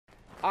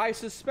I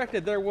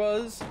suspected there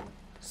was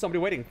somebody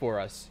waiting for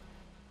us.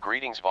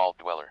 Greetings, Vault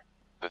Dweller.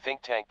 The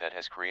think tank that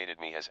has created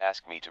me has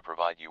asked me to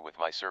provide you with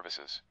my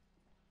services.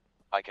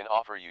 I can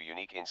offer you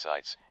unique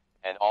insights,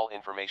 and all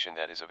information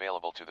that is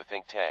available to the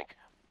think tank,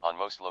 on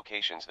most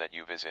locations that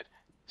you visit,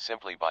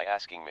 simply by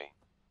asking me.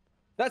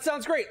 That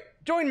sounds great!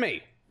 Join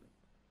me!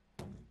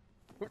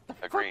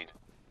 Agreed.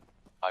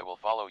 I will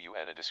follow you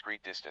at a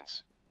discreet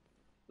distance.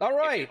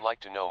 Alright! If you'd like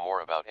to know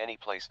more about any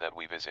place that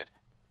we visit,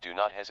 do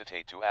not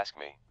hesitate to ask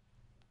me.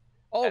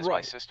 Alright. As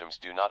my systems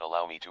do not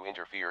allow me to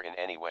interfere in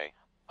any way,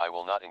 I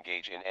will not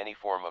engage in any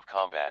form of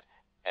combat,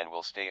 and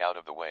will stay out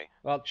of the way,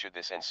 should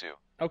this ensue.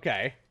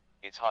 Okay.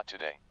 It's hot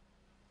today.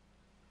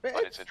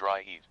 But it's a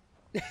dry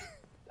heat.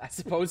 I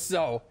suppose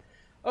so.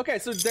 Okay,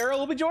 so Daryl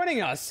will be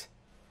joining us.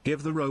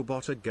 Give the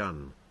robot a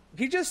gun.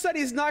 He just said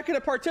he's not going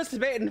to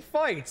participate in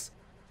fights.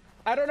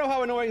 I don't know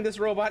how annoying this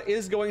robot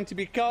is going to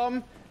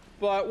become,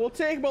 but we'll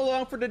take him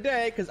along for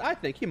today, because I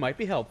think he might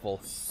be helpful.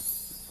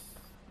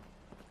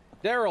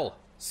 Daryl,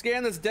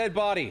 scan this dead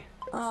body.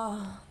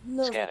 Ah,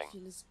 no, Scanning. that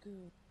feels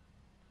good.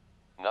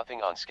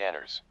 Nothing on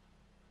scanners.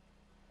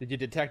 Did you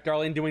detect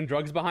Darlene doing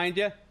drugs behind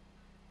you?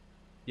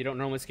 You don't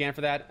normally scan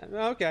for that?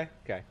 Okay,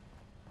 okay.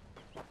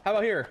 How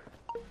about here?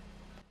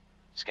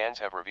 Scans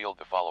have revealed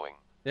the following.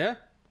 Yeah?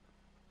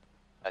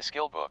 A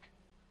skill book.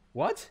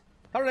 What?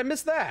 How did I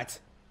miss that?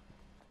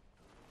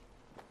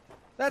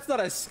 That's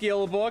not a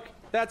skill book.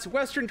 That's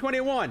Western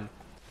 21.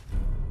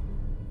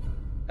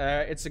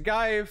 It's a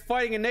guy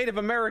fighting a Native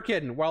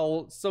American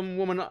while some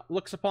woman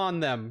looks upon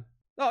them.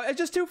 Oh, it's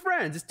just two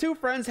friends. It's two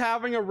friends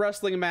having a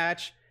wrestling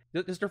match.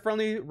 Just a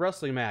friendly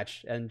wrestling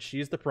match, and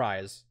she's the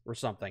prize, or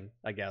something,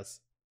 I guess.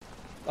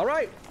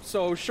 Alright,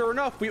 so sure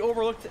enough, we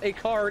overlooked a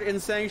card in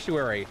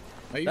Sanctuary.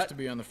 I used to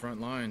be on the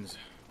front lines,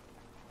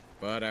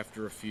 but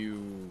after a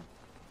few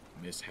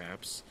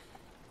mishaps,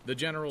 the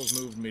generals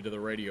moved me to the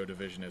radio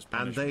division as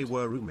punishment. And they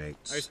were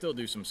roommates. I still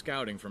do some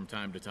scouting from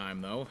time to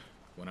time, though,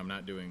 when I'm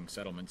not doing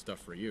settlement stuff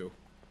for you.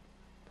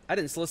 I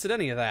didn't solicit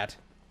any of that.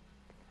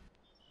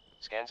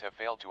 Scans have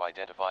failed to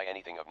identify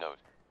anything of note.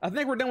 I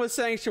think we're done with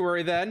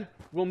Sanctuary then.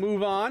 We'll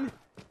move on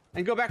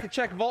and go back to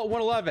check Vault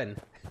 111.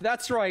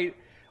 That's right.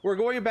 We're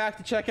going back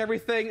to check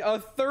everything a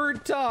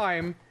third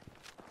time.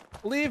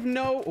 Leave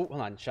no... Oh,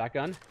 hold on,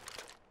 shotgun.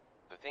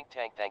 The think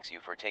tank thanks you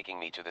for taking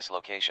me to this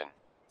location.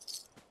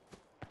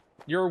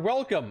 You're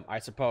welcome, I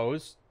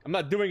suppose. I'm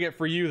not doing it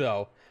for you,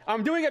 though.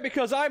 I'm doing it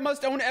because I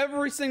must own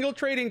every single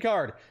trading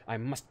card. I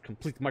must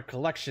complete my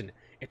collection.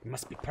 It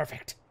must be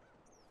perfect.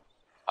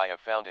 I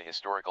have found a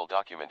historical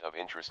document of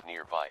interest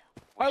nearby.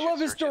 I love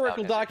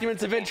historical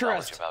documents of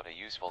interest. About a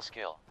useful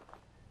skill.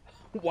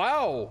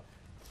 Wow.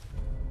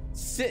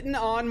 Sitting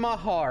on my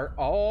heart.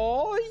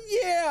 Oh,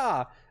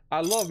 yeah.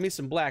 I love me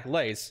some black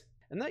lace.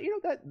 And that, you know,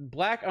 that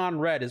black on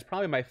red is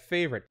probably my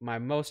favorite, my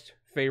most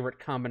favorite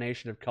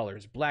combination of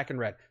colors. Black and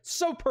red.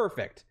 So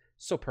perfect.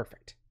 So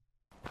perfect.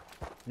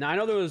 Now, I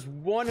know there was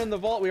one in the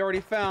vault we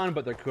already found,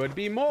 but there could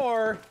be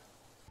more.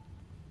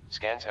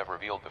 Scans have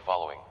revealed the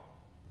following.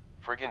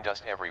 Friggin'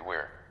 dust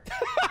everywhere.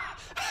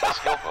 A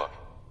skill book.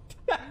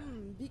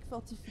 Big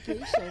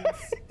fortifications.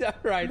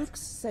 Right.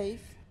 Looks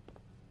safe.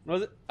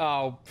 Was it?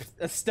 Oh,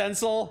 a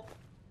stencil.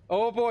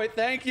 Oh boy,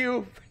 thank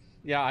you.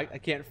 Yeah, I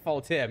can't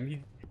fault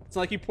him. It's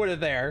not like he put it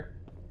there.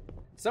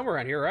 Somewhere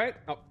around here, right?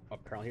 Oh,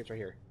 apparently it's right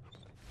here.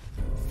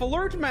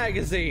 Flirt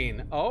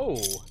magazine.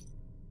 Oh.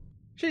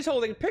 She's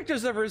holding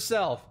pictures of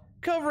herself,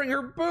 covering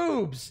her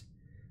boobs.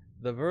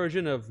 The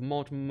Virgin of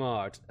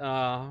Montmartre.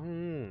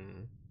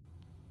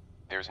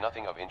 There's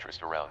nothing of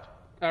interest around.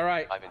 All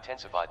right. I've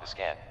intensified the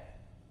scan.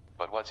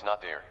 But what's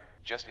not there,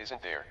 just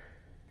isn't there.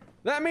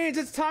 That means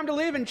it's time to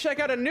leave and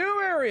check out a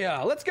new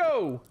area. Let's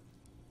go.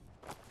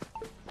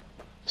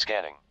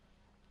 Scanning.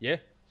 Yeah.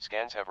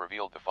 Scans have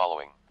revealed the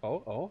following.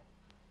 Oh.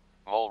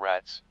 Mole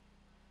rats.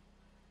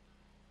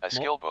 A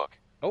skill book.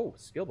 Oh,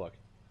 skill book.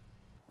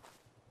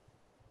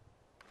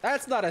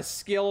 That's not a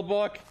skill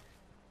book.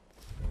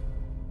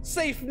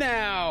 Safe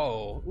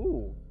now.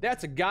 Ooh,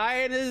 that's a guy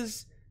and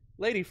his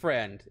lady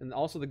friend. And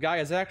also the guy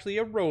is actually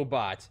a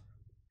robot.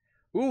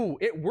 Ooh,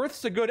 it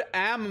worths a good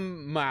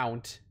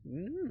amount.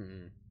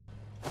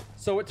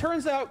 So it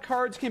turns out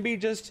cards can be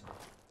just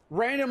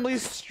randomly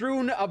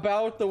strewn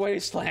about the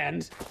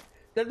wasteland.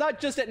 They're not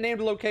just at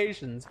named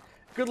locations.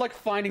 Good luck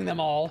finding them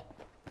all.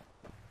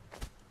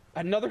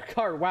 Another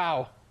card,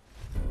 wow.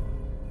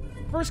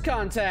 First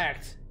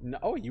contact. No,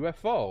 oh,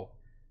 UFO.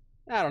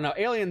 I don't know,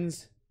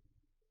 aliens.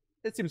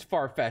 It seems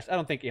far-fetched. I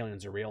don't think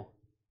aliens are real.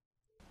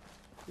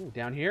 Ooh,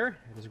 down here,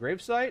 there's a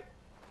gravesite.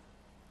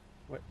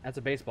 What? That's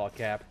a baseball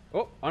cap.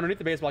 Oh, underneath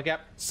the baseball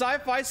cap,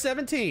 Sci-Fi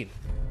 17.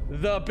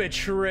 The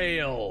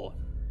Betrayal.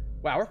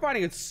 Wow, we're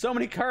finding so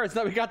many cards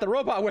that we got the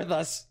robot with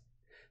us.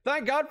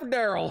 Thank God for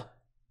Daryl.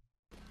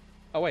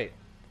 Oh, wait.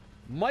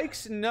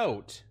 Mike's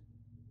note.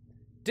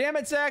 Damn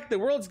it, Zach, the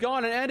world's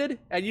gone and ended,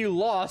 and you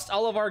lost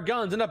all of our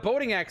guns in a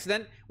boating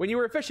accident when you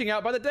were fishing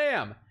out by the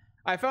dam.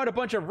 I found a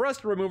bunch of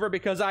rust remover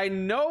because I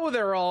know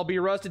they'll all be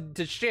rusted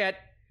to shit.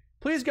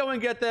 Please go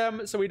and get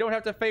them so we don't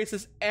have to face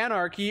this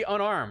anarchy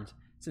unarmed.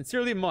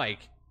 Sincerely,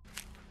 Mike.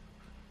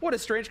 What a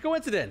strange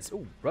coincidence.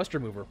 Ooh, rust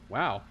remover.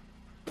 Wow.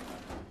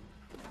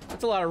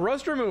 That's a lot of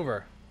rust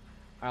remover.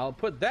 I'll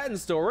put that in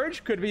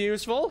storage. Could be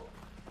useful.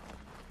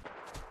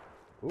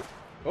 Ooh.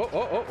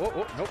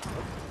 Oh, nope.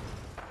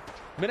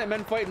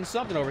 Minutemen fighting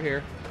something over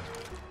here.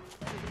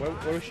 What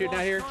are we shooting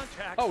at here?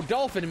 Oh,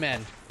 dolphin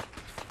men.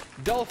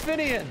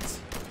 Dolphinians.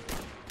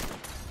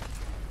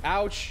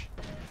 Ouch.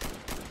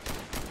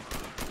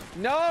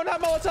 No,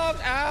 not Molotov.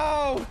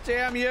 Ow,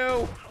 damn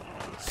you.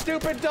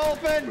 Stupid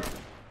dolphin.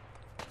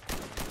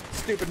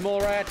 Stupid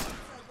mole rat.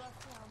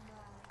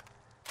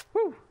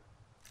 Whew.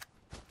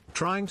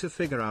 Trying to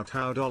figure out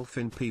how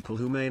dolphin people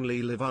who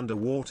mainly live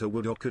underwater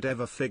would or could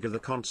ever figure the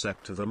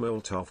concept of a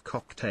Molotov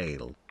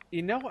cocktail.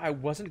 You know, I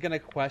wasn't gonna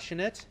question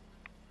it,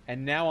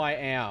 and now I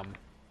am.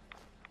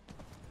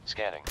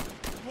 Scanning.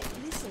 Hey,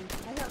 listen,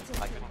 I got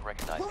something. I couldn't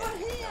recognize Over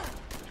anything here!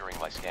 during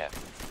my scan.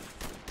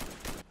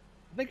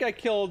 I think I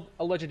killed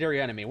a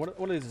legendary enemy. One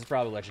of these is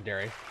probably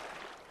legendary.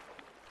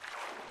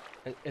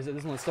 Is it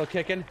this one still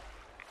kicking?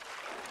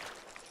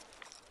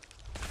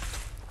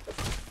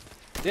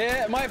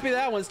 Yeah, it might be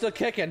that one still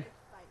kicking.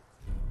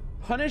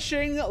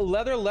 Punishing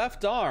leather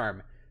left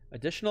arm.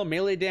 Additional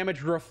melee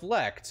damage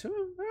reflect.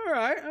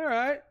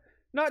 Alright.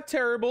 Not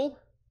terrible.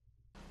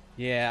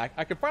 Yeah,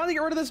 I could finally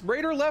get rid of this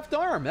raider left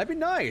arm. That'd be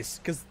nice.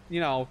 Because,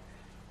 you know,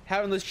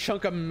 having this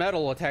chunk of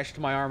metal attached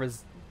to my arm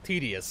is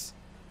tedious.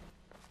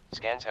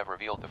 Scans have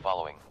revealed the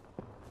following.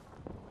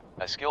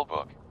 A skill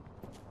book.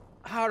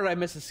 How did I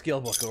miss a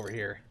skill book over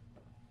here?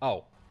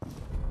 Oh.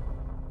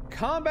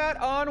 Combat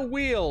on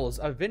Wheels,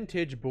 a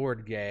vintage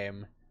board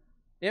game.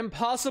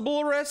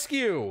 Impossible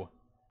Rescue.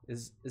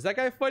 Is that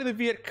guy fighting the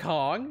Viet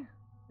Cong?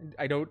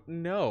 I don't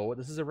know what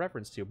this is a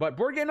reference to, but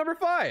board game number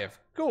 5.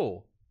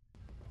 Cool.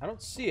 I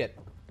don't see it.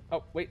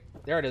 Oh, wait,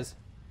 there it is.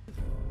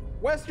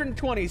 Western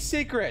 20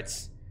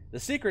 Secrets. The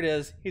secret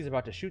is he's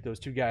about to shoot those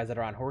two guys that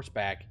are on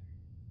horseback.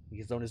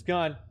 He's on his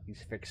gun.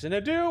 He's fixing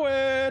to do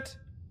it.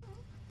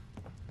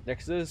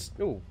 Next is,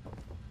 ooh.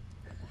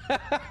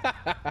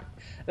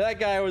 That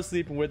guy was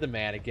sleeping with the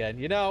mannequin.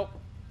 You know,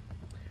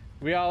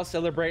 we all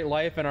celebrate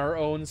life in our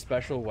own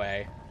special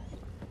way.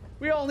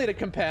 We all need a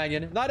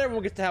companion. Not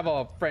everyone gets to have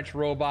a French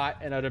robot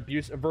and a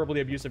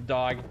verbally abusive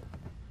dog.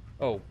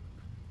 Oh.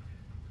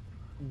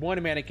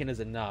 One mannequin is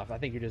enough. I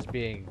think you're just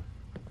being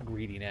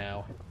greedy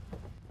now.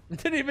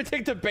 Didn't even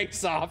take the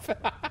base off.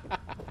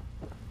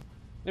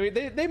 I mean,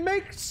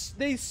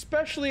 they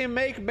specially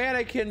make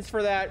mannequins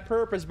for that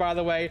purpose, by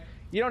the way.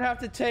 You don't have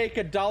to take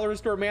a dollar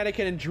store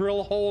mannequin and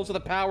drill holes with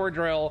a power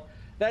drill.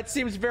 That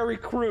seems very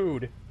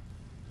crude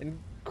and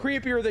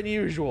creepier than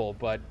usual,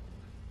 but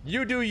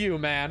you do you,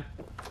 man.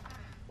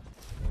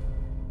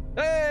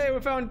 Hey, we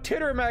found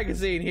Titter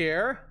magazine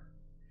here.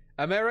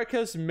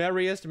 America's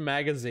merriest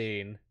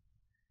magazine.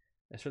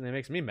 That certainly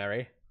makes me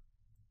merry.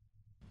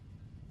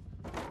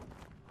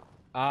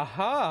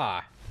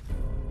 Aha!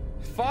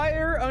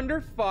 Fire under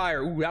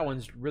fire. Ooh, that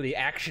one's really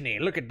actiony.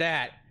 Look at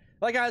that.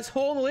 That guy's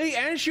holding the lady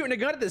and shooting a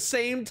gun at the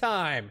same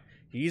time.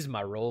 He's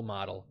my role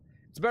model.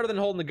 It's better than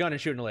holding the gun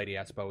and shooting a lady,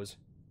 I suppose.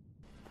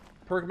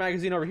 Perk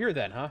magazine over here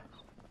then,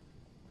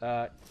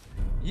 huh?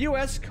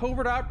 U.S.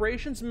 Covert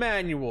Operations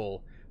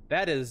Manual.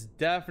 That is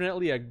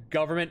definitely a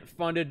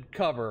government-funded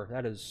cover.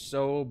 That is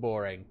so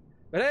boring.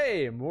 But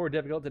hey, more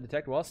difficult to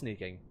detect while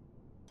sneaking.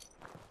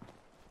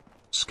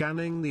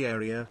 Scanning the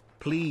area.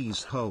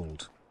 Please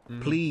hold.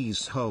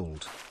 Please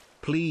hold.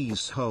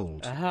 Please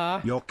hold.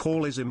 Your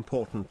call is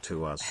important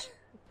to us.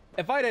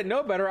 If I didn't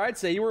know better, I'd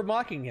say you were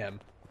mocking him.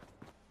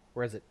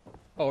 Where is it?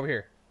 Oh, over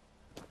here.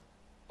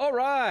 All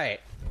right.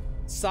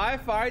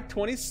 Sci-Fi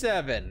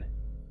 27.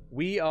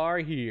 We are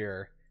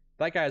here.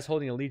 That guy is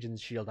holding a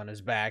Legion's shield on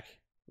his back.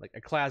 Like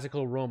a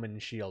classical Roman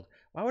shield.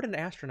 Why would an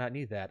astronaut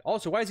need that?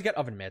 Also, why does he got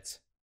oven mitts?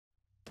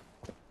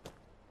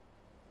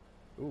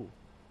 Ooh.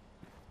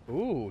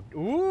 Ooh.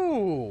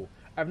 Ooh.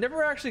 I've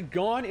never actually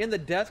gone in the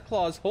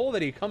Deathclaw's hole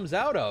that he comes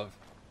out of.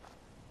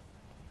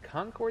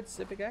 Concord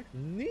Civic Act?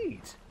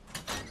 Neat.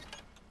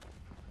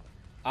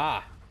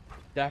 Ah.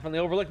 Definitely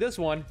overlooked this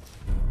one.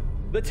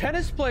 The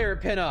tennis player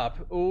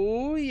pinup.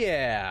 Oh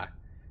yeah.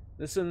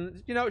 This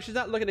one, you know, she's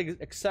not looking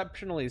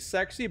exceptionally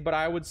sexy, but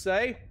I would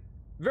say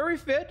very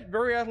fit,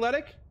 very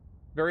athletic,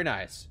 very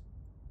nice.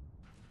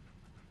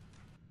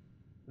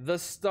 The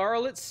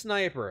Starlit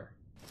Sniper.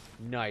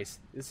 Nice.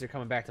 This is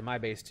coming back to my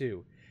base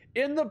too.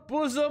 In the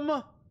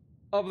bosom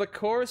of the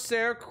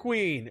Corsair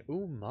Queen.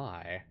 Ooh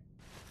my.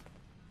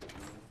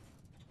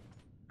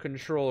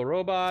 Control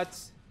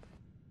robots.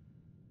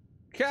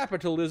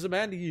 Capitalism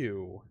and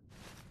you.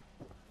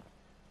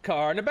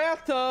 Car in a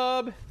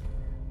bathtub.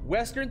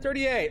 Western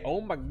 38. Oh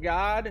my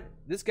god.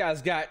 This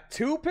guy's got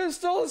 2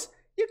 pistols?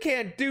 You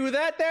can't do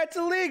that. That's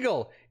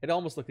illegal. It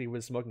almost looked like he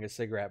was smoking a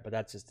cigarette, but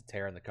that's just a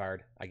tear in the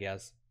card, I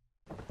guess.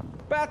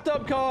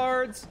 Bathtub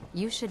cards.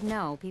 You should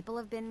know, people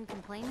have been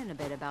complaining a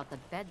bit about the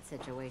bed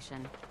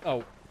situation.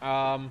 Oh,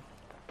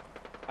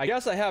 I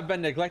guess I have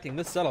been neglecting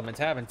this settlement,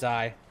 haven't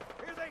I?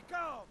 Here they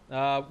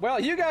come. Well,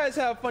 you guys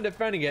have fun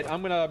defending it.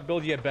 I'm gonna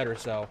build you a better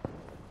so.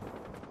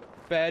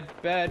 Bed,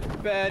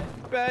 bed, bed,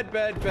 bed,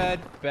 bed,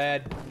 bed,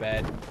 bed,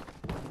 bed.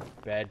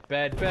 Bed,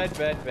 bed, bed,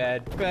 bed,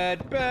 bed,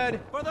 bed, bed.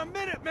 For the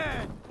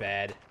Minutemen!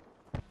 Bed.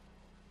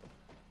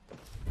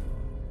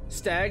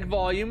 Stag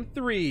Volume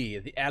 3,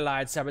 The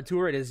Allied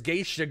Saboteur at his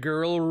Geisha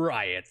Girl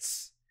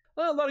Riots.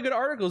 Well, a lot of good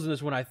articles in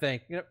this one, I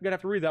think. You're gonna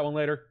have to read that one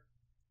later.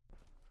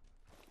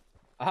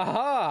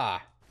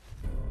 Aha!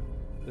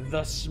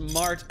 The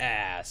Smart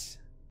Ass.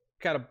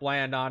 Kind of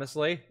bland,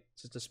 honestly.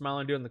 It's just a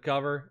smiling dude on the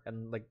cover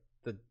and like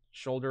the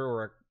shoulder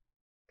or a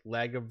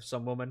leg of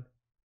some woman.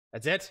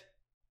 That's it.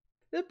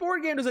 This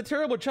board game does a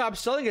terrible job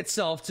selling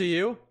itself to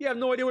you. You have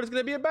no idea what it's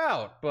going to be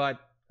about, but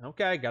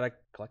okay, gotta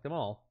collect them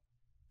all.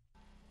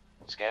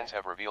 Scans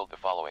have revealed the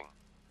following.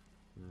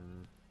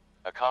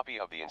 A copy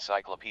of the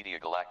Encyclopedia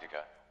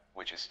Galactica,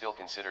 which is still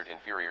considered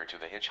inferior to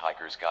the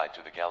Hitchhiker's Guide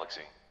to the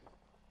Galaxy.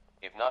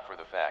 If not for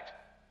the fact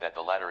that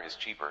the latter is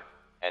cheaper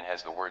and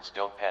has the words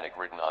 "Don't Panic"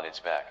 written on its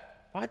back.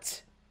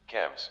 What?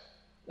 Chems.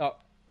 Oh.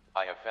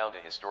 I have found a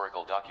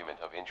historical document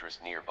of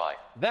interest nearby.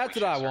 That's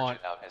what I want.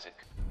 It out as it...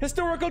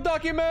 Historical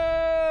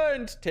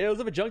document! Tales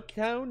of a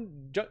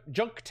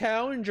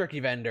Junktown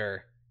jerky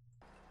vendor.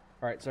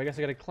 Alright, so I guess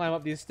I gotta climb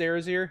up these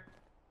stairs here.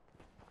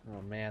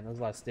 Oh man, there's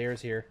a lot of stairs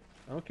here.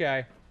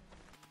 Okay.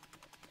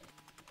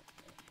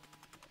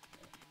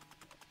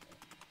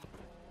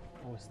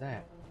 What was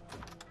that?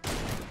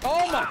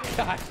 Oh my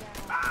god!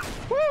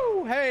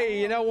 Woo!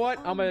 Hey, you know what?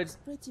 I'm gonna... It's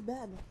pretty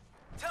bad.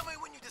 Tell me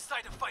when you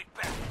decide to fight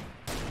back.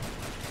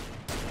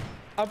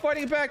 I'm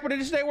fighting back, but it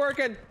just ain't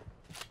working.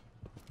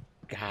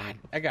 God,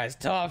 that guy's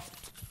tough.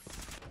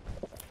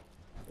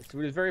 This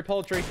food is very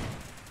paltry.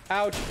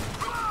 Ouch.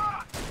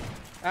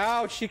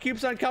 Ouch, he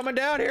keeps on coming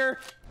down here.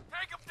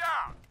 Take him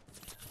down.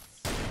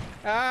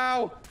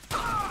 Ow.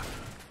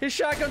 His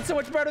shotgun's so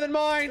much better than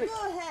mine.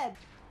 Go ahead.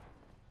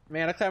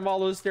 Man, I climb all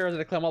those stairs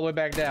and I climb all the way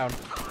back down.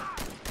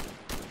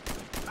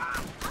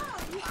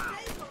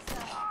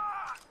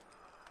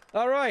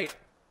 All right.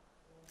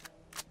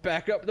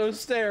 Back up those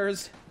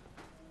stairs.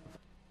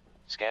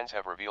 Scans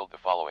have revealed the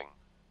following.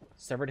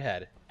 Severed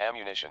head.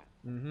 Ammunition.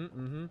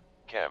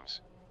 Chems.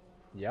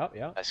 Yep.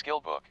 A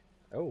skill book.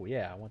 Oh,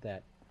 yeah, I want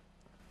that.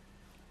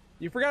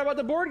 You forgot about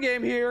the board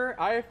game here.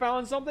 I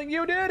found something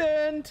you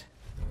didn't.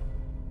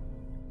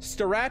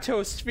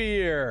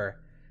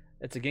 Stratosphere.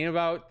 It's a game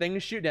about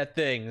things shooting at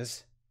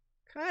things.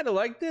 Kind of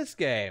like this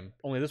game.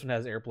 Only this one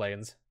has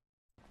airplanes.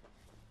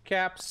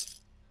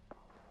 Caps.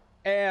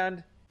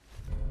 And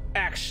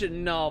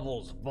Action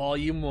Novels,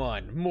 Volume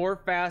 1. More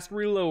fast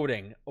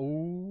reloading.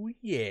 Oh,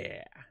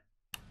 yeah.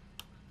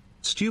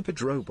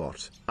 Stupid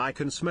robot, I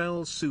can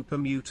smell super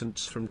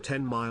mutants from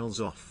 10 miles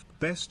off.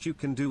 Best you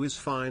can do is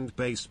find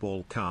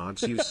baseball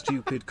cards, you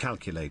stupid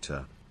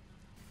calculator.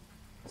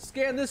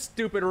 Scan this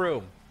stupid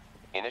room.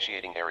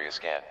 Initiating area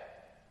scan.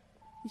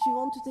 If you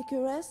want to take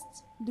a rest,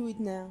 do it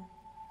now.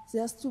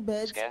 There's 2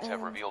 beds Scans have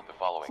and revealed the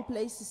following. the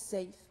place is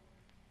safe.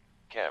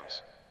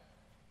 Chems.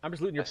 I'm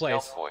just looting your A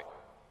place. stealth point.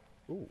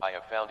 Ooh. I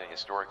have found a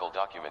historical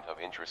document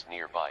of interest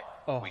nearby.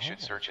 Oh. We should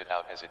search it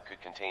out as it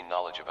could contain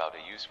knowledge about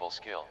a useful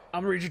skill.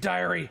 I'm gonna read your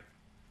diary.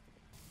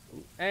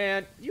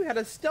 And you had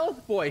a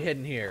stealth boy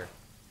hidden here.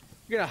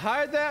 You're gonna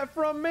hide that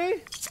from me?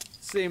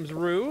 Seems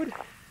rude.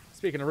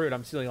 Speaking of rude,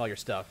 I'm stealing all your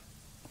stuff.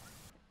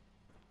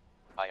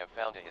 I have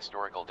found a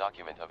historical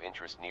document of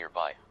interest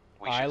nearby.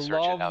 We I should search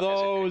love it out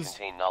those. as it could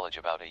contain knowledge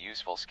about a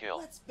useful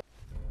skill.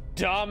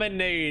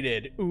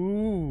 Dominated.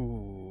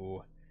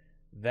 Ooh.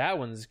 That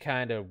one's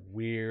kind of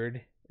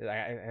weird.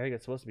 I think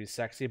it's supposed to be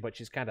sexy, but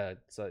she's kind of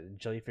a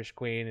jellyfish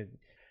queen.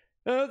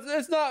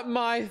 It's not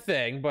my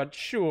thing, but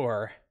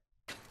sure.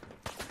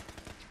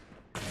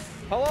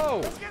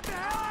 Hello. Let's get the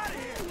hell out of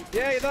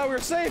here. Yeah, you thought we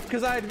were safe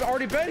because I'd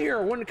already been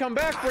here. Wouldn't come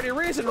back for any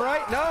reason,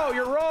 right? No,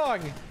 you're wrong.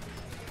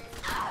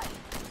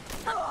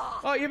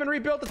 Oh, you even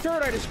rebuilt the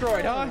turret I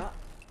destroyed, huh?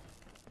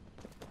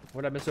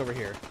 What did I miss over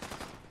here?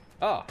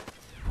 Oh.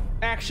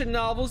 Action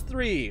Novels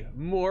 3.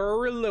 More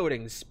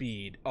reloading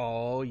speed.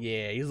 Oh,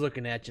 yeah. He's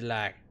looking at you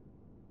like,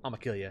 I'ma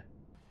kill you.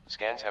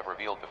 Scans have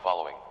revealed the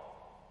following.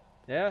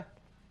 Yeah?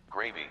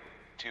 Gravy,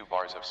 2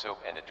 bars of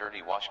soap and a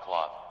dirty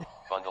washcloth,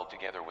 bundled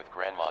together with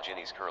Grandma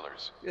Ginny's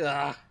curlers.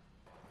 Ugh.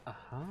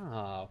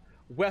 Aha.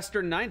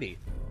 Western 90.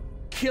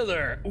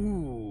 Killer.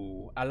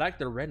 Ooh. I like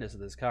the redness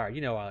of this car.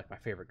 You know I like my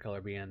favorite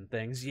color being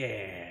things.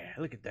 Yeah.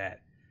 Look at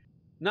that.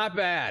 Not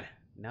bad.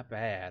 Not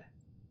bad.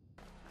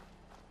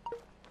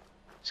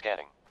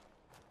 Scanning.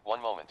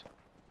 1 moment.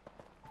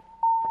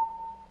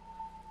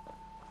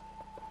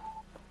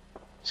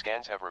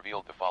 Scans have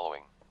revealed the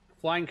following.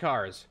 Flying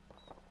cars.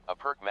 A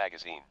perk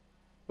magazine.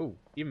 Ooh,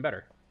 even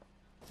better.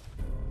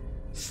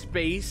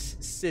 Space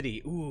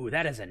City. Ooh,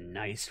 that is a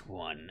nice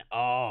one.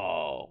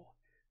 Oh,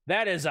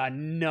 that is a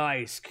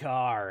nice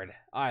card.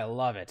 I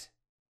love it.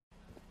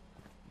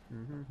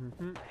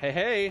 Hey,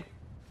 hey.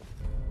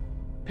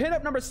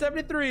 Pinup number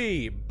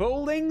 73.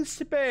 Bowling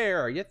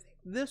Spare. You think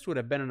this would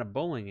have been in a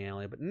bowling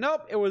alley, but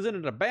nope, it was in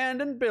an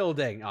abandoned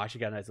building. Oh, she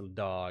got a nice little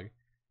dog.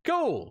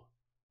 Cool.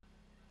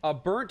 A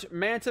burnt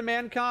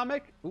Man-to-Man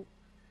comic. Ooh.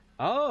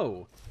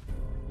 Oh.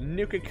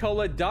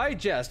 Nuka-Cola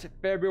Digest,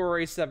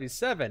 February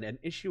 77. An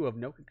issue of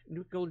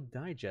Nuka-Cola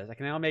Digest. I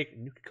can now make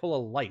Nuka-Cola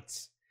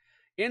Lights.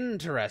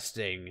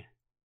 Interesting.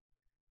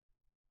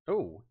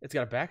 Oh, it's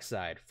got a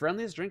backside.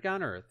 Friendliest drink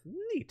on earth.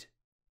 Neat.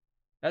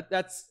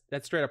 That's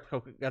straight up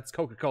that's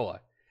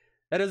Coca-Cola.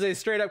 That is a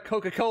straight up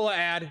Coca-Cola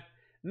ad.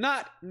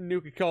 Not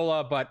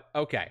Nuka-Cola, but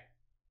okay.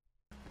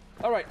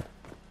 Alright.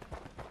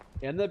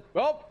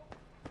 Oh!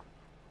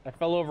 I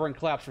fell over and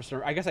collapsed for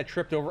some. I guess I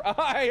tripped over.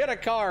 I hit a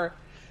car.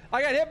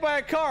 I got hit by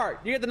a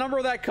car. You get the number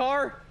of that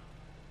car?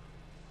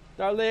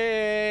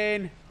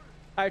 Darlene.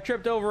 I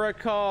tripped over a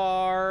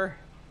car.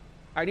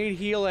 I need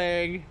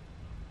healing.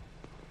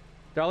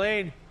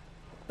 Darlene.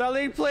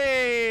 Darlene,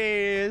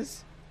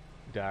 please.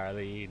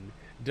 Darlene.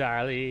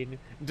 Darlene.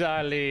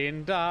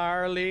 Darlene.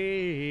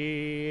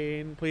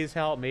 Darlene. Please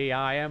help me.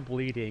 I am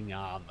bleeding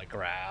on the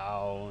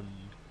ground.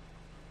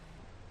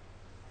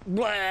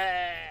 Blah.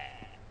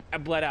 I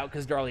bled out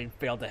because Darlene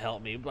failed to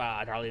help me.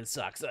 Blah, Darlene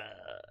sucks.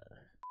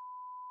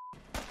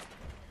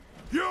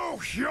 You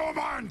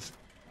humans!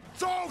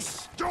 So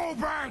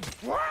stupid!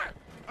 What?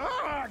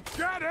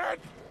 Get it?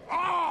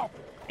 Oh!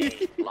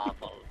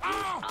 Lawful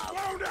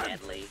use of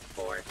deadly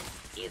force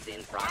is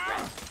in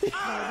progress.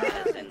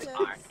 Citizens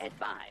are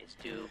advised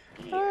to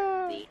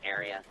clear the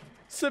area.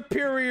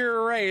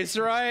 Superior race,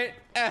 right?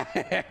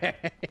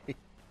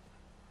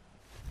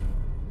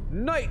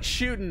 Night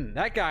shooting.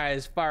 That guy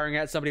is firing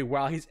at somebody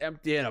while he's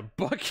emptying a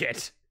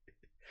bucket.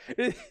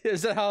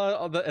 Is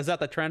that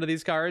the trend of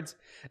these cards?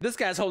 This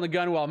guy's holding a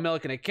gun while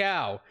milking a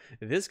cow.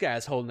 This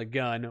guy's holding a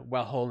gun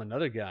while holding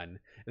another gun.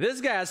 This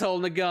guy's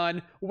holding a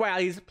gun while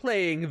he's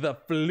playing the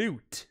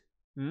flute.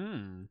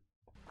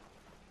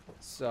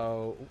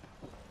 So,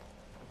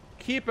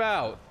 keep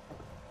out.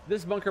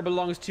 This bunker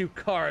belongs to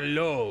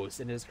Carlos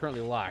and is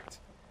currently locked.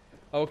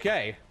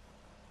 Okay.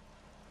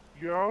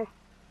 Yeah?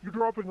 You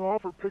dropping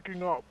off or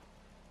picking up?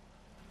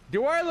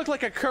 Do I look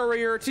like a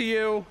courier to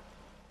you?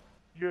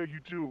 Yeah, you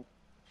do.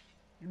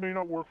 You may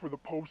not work for the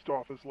post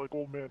office like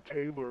old man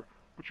Taylor,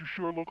 but you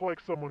sure look like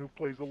someone who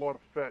plays a lot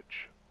of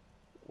fetch.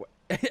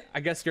 I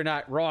guess you're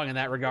not wrong in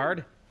that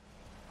regard.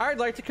 I'd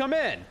like to come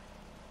in.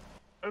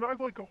 And I'd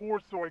like a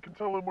horse so I can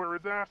tell him where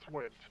his ass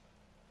went.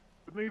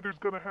 But neither's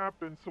gonna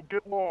happen, so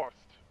get lost.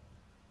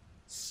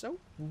 So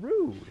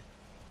rude.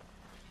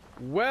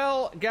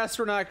 Well, guess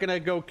we're not gonna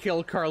go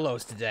kill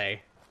Carlos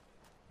today.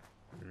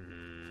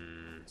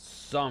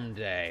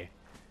 Someday.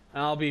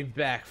 I'll be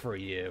back for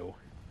you.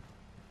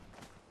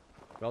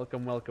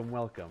 Welcome, welcome,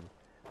 welcome.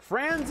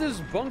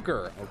 Franz's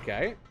bunker,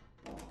 okay.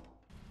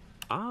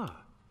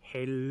 Ah,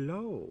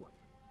 hello.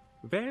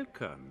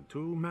 Welcome to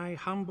my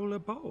humble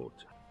abode.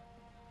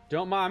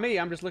 Don't mind me,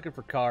 I'm just looking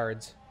for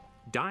cards.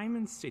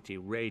 Diamond City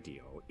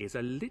Radio is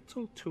a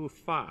little too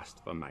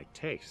fast for my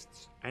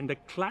tastes, and the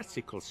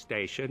classical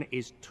station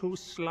is too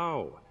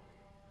slow.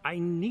 I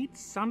need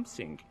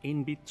something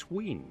in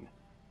between.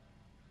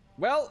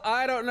 Well,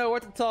 I don't know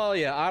what to tell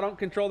you. I don't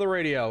control the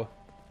radio.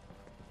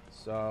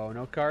 So,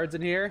 no cards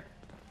in here?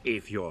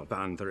 If you're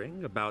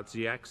wondering about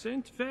the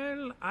accent,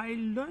 well, I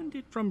learned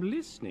it from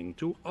listening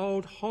to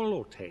old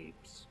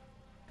holotapes.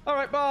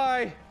 Alright,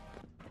 bye!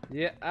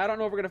 Yeah, I don't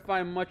know if we're gonna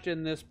find much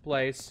in this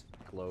place.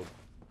 Globe.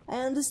 I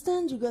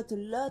understand you got a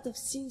lot of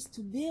things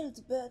to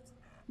build, but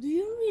do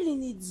you really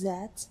need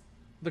that?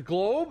 The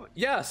globe?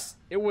 Yes,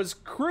 it was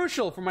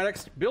crucial for my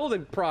next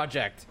building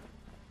project.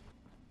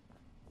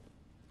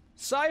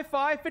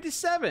 Sci-Fi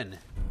 57.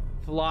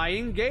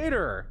 Flying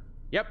Gator.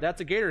 Yep,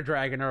 that's a gator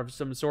dragon of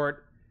some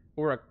sort.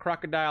 Or a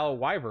crocodile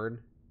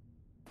wyvern.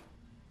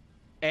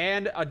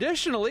 And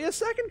additionally, a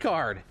second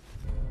card.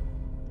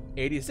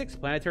 86,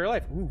 Planetary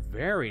Life. Ooh,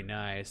 very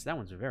nice. That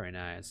one's very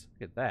nice.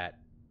 Look at that.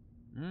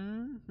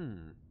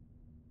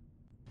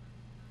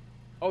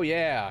 Oh,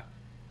 yeah.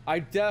 I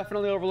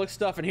definitely overlooked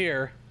stuff in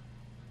here.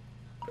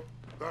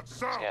 That's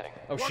sound. Scanning.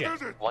 Oh, shit.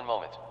 What is it? 1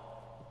 moment.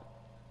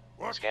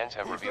 What? Scans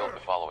have Who's revealed there?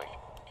 the following.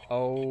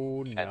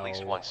 Oh, no. At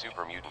least one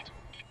super mutant.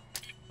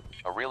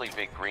 A really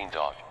big green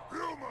dog.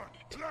 Human,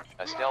 let's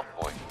A stealth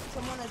boy.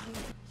 Someone has been...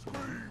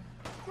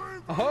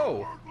 scream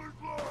Oh. for your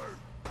worthless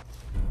life.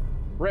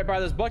 Right by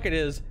this bucket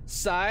is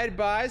side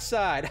by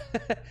side.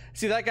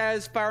 See that guy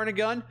is firing a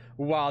gun?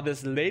 While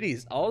this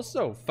lady's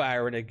also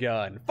firing a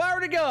gun.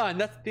 Firing a gun!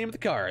 That's the name of the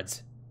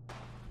cards.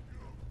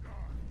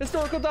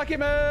 Historical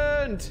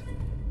document!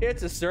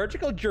 It's a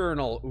surgical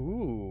journal.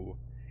 Ooh.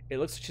 It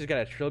looks like she's got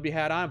a trilby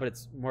hat on, but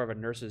it's more of a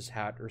nurse's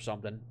hat or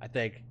something, I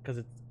think. Because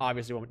it's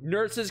obviously a woman.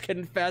 Nurses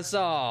confess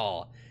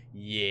all.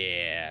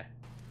 Yeah.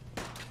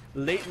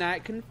 Late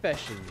night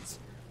confessions.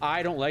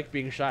 I don't like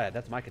being shot at.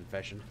 That's my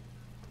confession.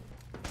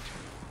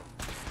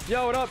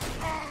 Yo, what up?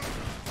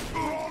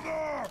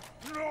 Brother!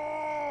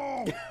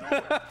 No!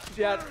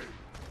 Yeah.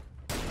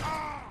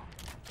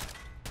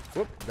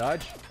 Whoop,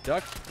 dodge,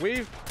 duck,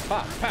 weave,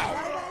 pop, pow.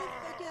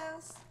 I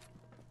guess.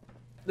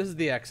 This is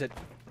the exit.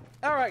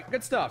 Alright,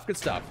 good stuff, good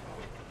stuff.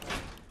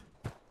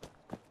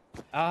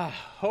 Ah,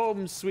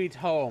 home sweet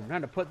home.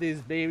 Time to put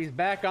these babies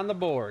back on the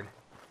board.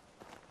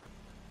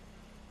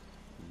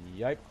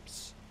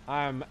 Yipes.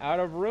 I'm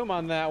out of room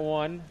on that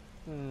one.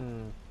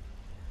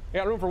 I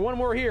got room for one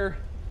more here.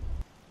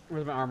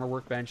 Where's my armor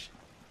workbench?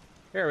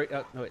 Here we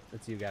go. No, wait,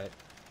 let's see who got it.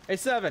 Hey,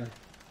 Seven.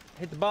 I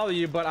hate to bother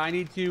you, but I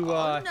need to,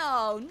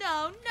 Oh,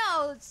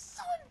 no. It's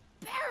so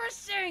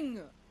embarrassing.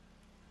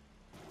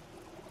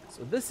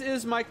 So this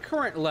is my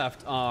current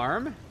left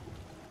arm.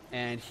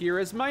 And here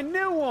is my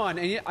new one.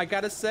 And I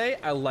gotta say,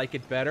 I like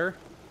it better.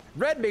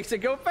 Red makes it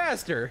go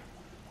faster.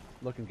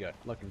 Looking good,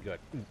 looking good.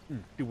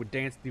 Do a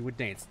dance, do a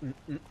dance.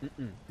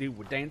 Do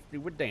a dance,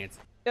 do a dance.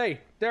 Hey,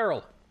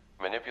 Daryl.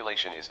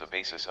 Manipulation is the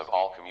basis of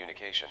all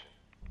communication.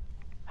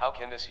 How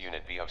can this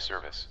unit be of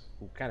service?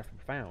 Ooh, kind of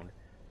profound.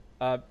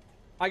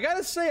 I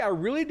gotta say, I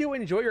really do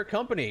enjoy your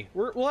company.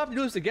 We'll have to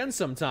do this again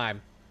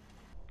sometime.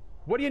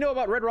 What do you know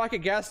about Red Rocket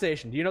Gas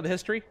Station? Do you know the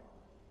history?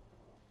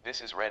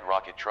 This is Red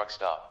Rocket Truck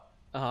Stop.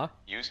 Uh-huh.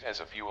 Used as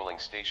a fueling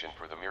station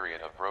for the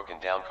myriad of broken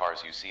down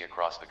cars you see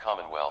across the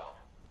Commonwealth.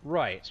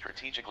 Right.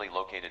 Strategically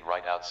located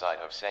right outside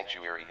of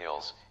Sanctuary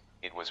Hills,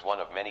 it was one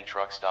of many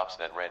truck stops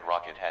that Red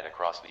Rocket had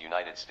across the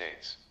United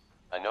States.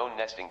 A known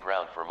nesting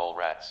ground for mole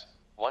rats.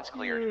 Once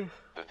cleared,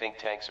 the think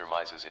tank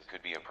surmises it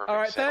could be a perfect All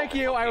right, thank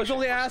you. I was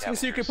only asking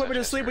so you could put me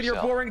to sleep with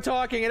your boring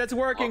talking, and it's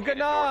working. Good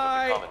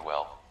night. North of the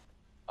Commonwealth.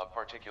 Of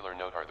particular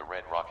note are the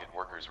Red Rocket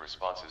workers'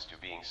 responses to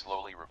being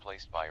slowly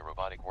replaced by a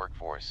robotic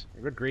workforce.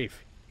 Good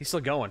grief. He's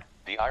still going.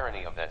 The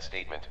irony of that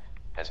statement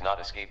has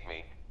not escaped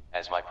me,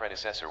 as my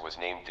predecessor was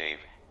named Dave,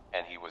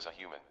 and he was a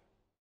human.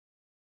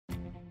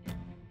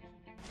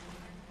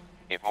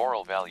 If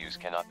moral values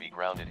cannot be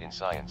grounded in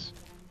science,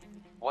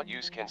 what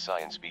use can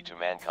science be to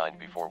mankind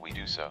before we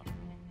do so?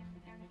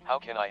 How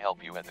can I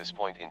help you at this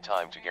point in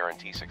time to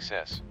guarantee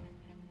success?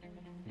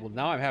 Well,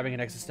 now I'm having an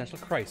existential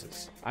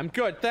crisis. I'm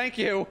good, thank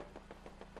you.